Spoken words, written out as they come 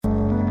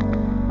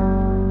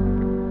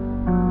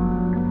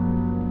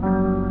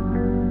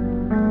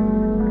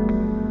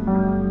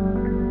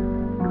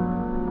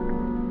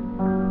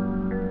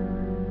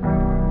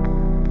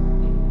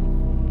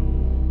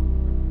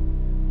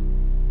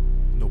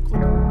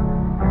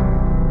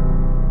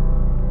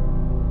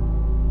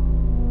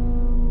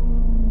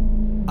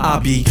I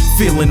be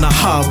feeling the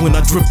high when I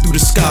drift through the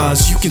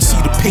skies. You can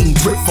see the pain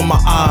drip from my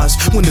eyes.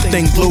 When the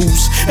thing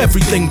glows,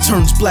 everything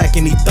turns black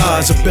and he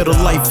dies. A better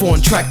life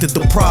on track to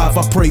deprive.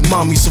 I pray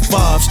mommy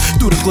survives.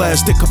 Through the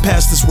glass, thick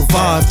capacitors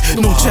revived.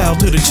 No child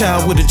to the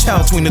child with a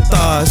child between the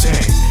thighs.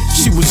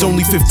 She was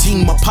only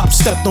 15, my pop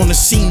stepped on the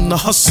scene. The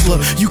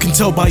hustler, you can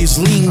tell by his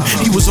lean.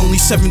 He was only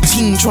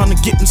 17, trying to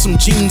get in some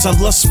jeans. I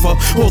lust for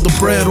all the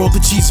bread, all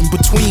the cheese in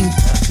between.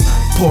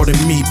 Pardon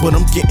me, but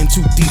I'm getting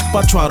too deep.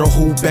 I try to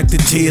hold back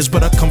the tears,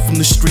 but I come from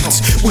the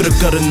streets with a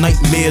gut of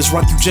nightmares,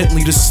 rock you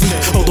gently to sleep.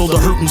 Although the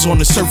hurting's on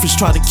the surface,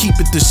 try to keep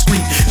it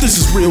discreet. This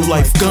is real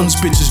life, guns,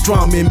 bitches,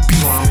 drama and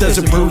beef.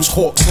 Desert birds,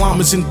 hawks,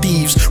 llamas and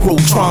thieves. Roll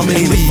trauma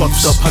and leaves.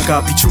 Fucked up, I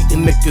got be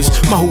treating niggas.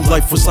 My whole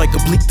life was like a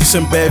bleak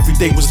December. Every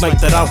day was night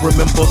that I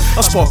remember.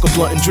 I spark a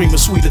blunt and dream of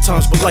sweeter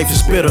times, but life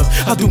is bitter.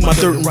 I do my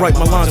dirt and write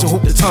my lines and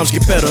hope the times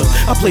get better.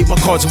 I played my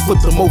cards and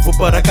flipped them over,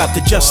 but I got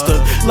the jester.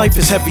 Life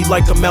is heavy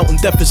like a mountain,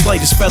 death is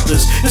light as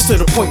feathers. It's to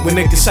the point where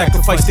niggas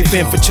sacrifice their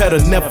fan for cheddar.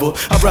 Never,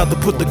 I'd rather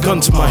put the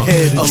gun to my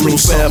head and a little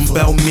something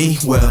about me.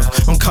 Well,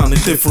 I'm kinda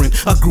different.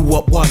 I grew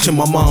up watching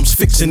my mom's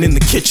fixing in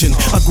the kitchen.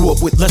 I grew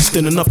up with less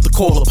than enough to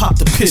call a pot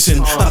to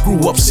pissin'. I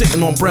grew up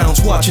sitting on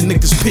browns watching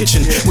niggas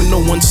pitching, with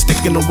no one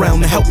sticking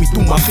around to help me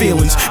through my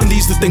feelings. And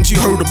these the things you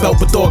heard about,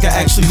 but dog, I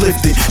actually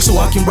lived it. So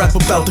I can rap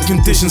about the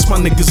conditions my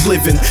niggas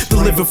living.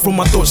 Deliver from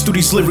my thoughts through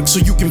these lyrics so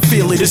you can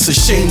feel it. It's a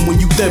shame when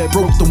you dead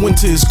broke, the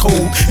winter is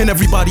cold, and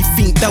everybody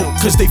fiend out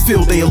cause they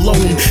feel they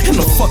alone. And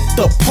the fucked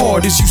up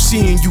part is you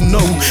seeing, you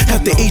know,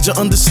 at the age of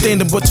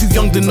understanding but too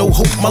young to know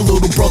hope. My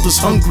little brother's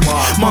hungry,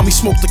 mommy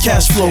smoked the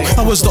cash flow.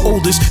 I was the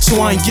oldest,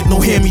 so I ain't get no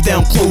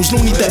hand-me-down clothes.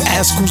 No need to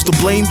ask who's to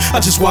blame, I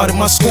just widened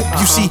my scope.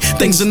 You see,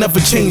 things will never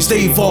change,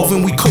 they evolve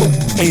and we cope.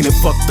 Ain't it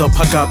fucked up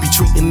how God be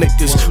treating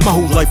niggas? My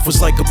whole life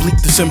was like a bleak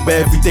December.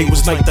 Every day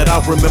was night that I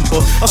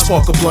remember. I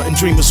spark a blunt and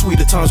dream of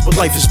sweeter times, but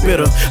life is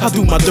bitter. I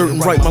do my dirt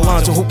and write my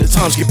lines and hope that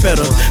times get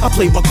better. I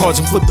played my cards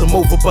and flipped them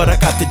over, but I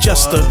got the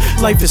jester.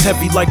 Life is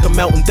heavy like a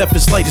mountain, death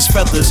is light as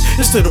feathers.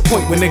 It's to the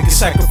point where niggas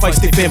sacrifice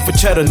their fan for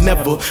cheddar.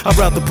 Never, I'd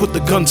rather put the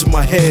gun to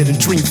my head and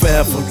dream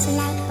forever. Looks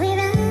like we're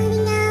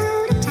running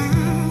out of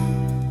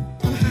time.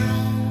 Can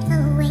hide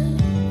away,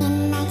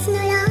 and night's no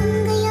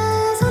longer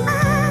yours or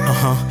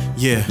mine.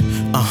 Yeah,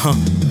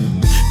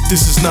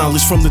 This is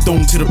knowledge from the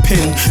dome to the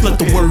pen. Let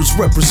the words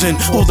represent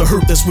all the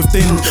hurt that's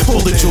within. All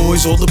the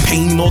joys, all the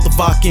pain, all the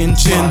vodka and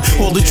gin.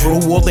 All the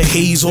dro, all the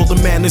haze, all the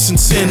madness and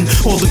sin.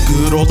 All the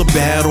good, all the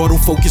bad,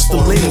 auto-focus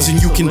the lens. And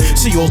you can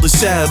see all the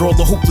sad, all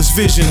the hopeless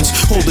visions.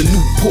 All the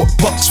Newport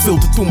bucks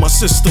filtered through my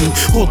system.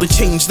 All the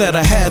change that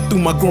I had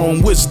through my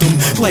growing wisdom.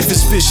 Life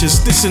is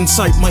vicious, this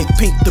insight might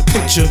paint the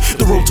picture.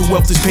 The road to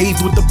wealth is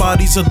paved with the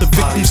bodies of the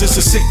victims. It's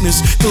a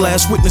sickness, the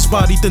last witness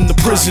bodied in the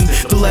prison.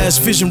 The last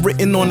vision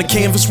written on the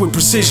canvas with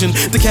precision.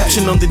 The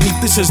caption underneath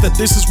this says that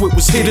this is what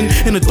was hidden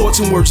in the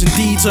thoughts and words and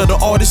deeds of the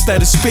artist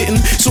that is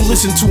spitting. So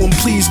listen to him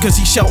please, cause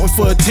he's shouting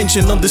for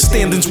attention.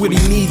 Understanding's what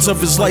he needs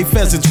of his life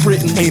as it's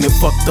written. Ain't it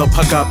fucked up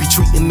how God be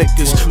treating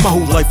niggas? My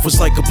whole life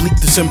was like a bleak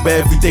December.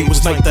 Every day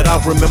was night that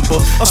I remember.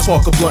 I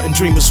spark a blunt and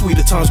dream of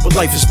sweeter times, but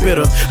life is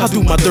bitter. I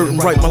do my dirt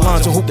and write my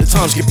lines and hope that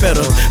times get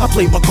better. I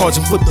played my cards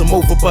and flipped them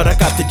over, but I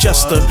got the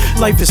jester.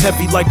 Life is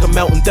heavy like a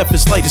mountain, death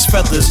is light as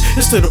feathers.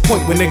 It's to the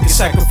point where niggas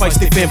sacrifice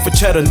their fan for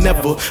cheddar.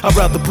 Never, I'd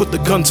rather put the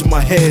gun to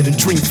my head and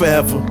dream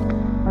forever.